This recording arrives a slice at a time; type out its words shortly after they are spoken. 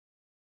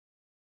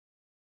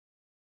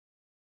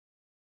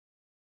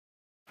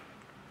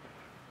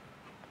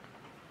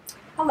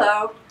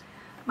Hello,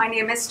 my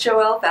name is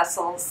Joelle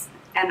Vessels,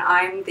 and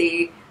I'm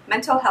the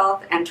Mental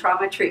Health and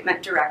Trauma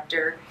Treatment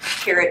Director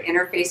here at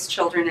Interface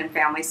Children and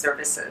Family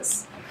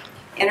Services.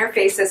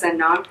 Interface is a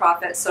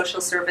nonprofit social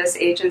service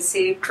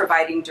agency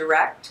providing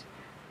direct,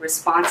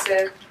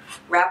 responsive,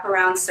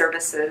 wraparound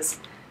services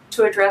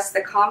to address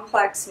the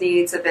complex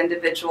needs of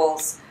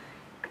individuals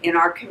in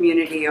our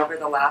community over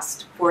the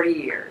last 40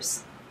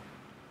 years.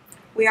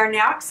 We are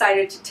now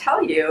excited to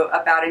tell you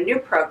about a new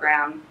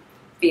program,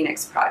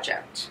 Phoenix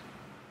Project.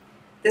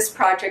 This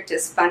project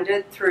is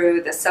funded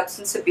through the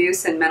Substance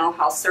Abuse and Mental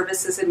Health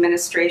Services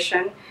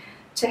Administration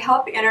to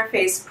help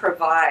Interface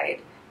provide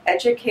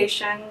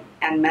education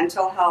and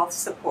mental health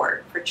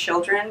support for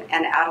children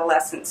and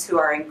adolescents who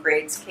are in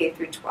grades K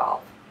through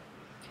 12.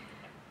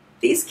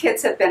 These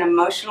kids have been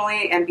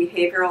emotionally and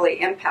behaviorally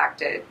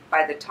impacted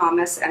by the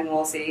Thomas and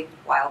Woolsey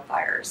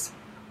wildfires.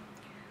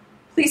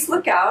 Please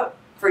look out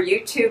for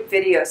YouTube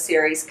video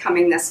series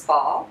coming this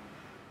fall.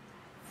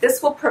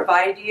 This will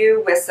provide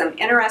you with some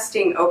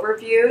interesting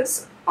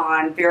overviews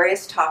on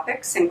various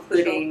topics,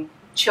 including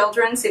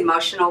children's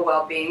emotional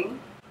well-being,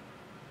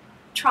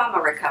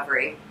 trauma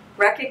recovery,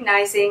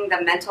 recognizing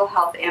the mental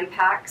health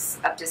impacts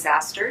of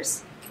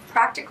disasters,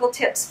 practical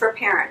tips for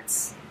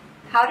parents,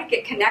 how to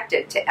get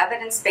connected to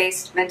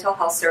evidence-based mental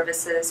health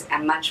services,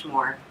 and much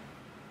more.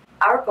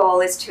 Our goal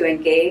is to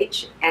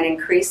engage and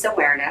increase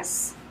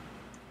awareness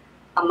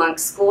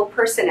amongst school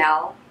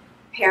personnel,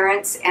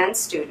 parents, and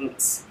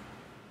students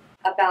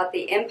about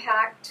the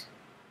impact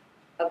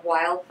of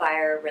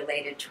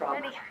wildfire-related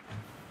trauma.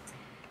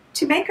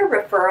 To make a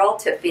referral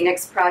to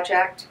Phoenix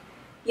Project,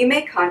 you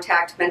may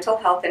contact Mental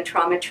Health and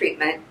Trauma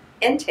Treatment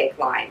Intake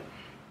Line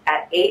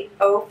at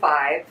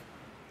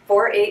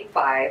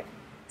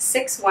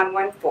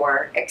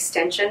 805-485-6114,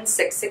 extension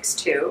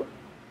 662,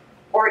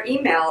 or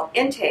email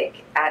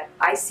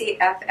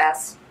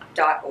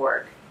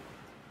intake@icfs.org.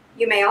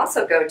 You may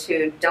also go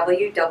to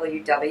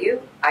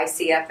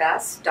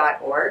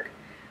www.icfs.org,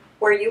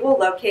 where you will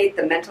locate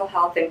the mental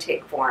health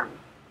intake form.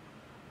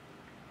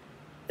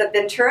 The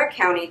Ventura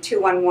County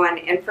 211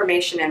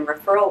 Information and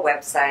Referral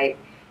website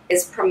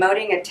is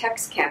promoting a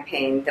text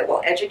campaign that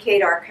will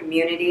educate our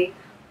community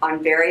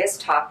on various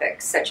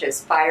topics such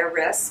as fire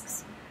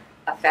risks,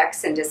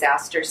 effects, and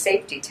disaster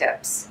safety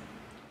tips.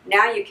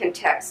 Now you can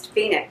text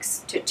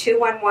Phoenix to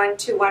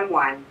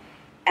 211-211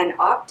 and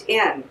opt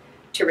in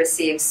to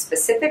receive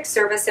specific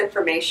service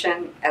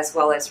information as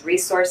well as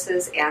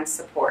resources and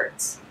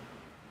supports.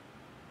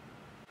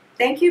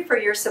 Thank you for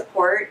your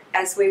support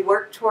as we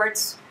work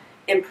towards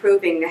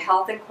improving the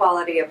health and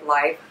quality of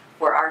life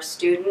for our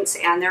students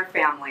and their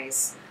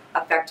families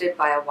affected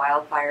by a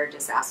wildfire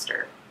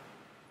disaster.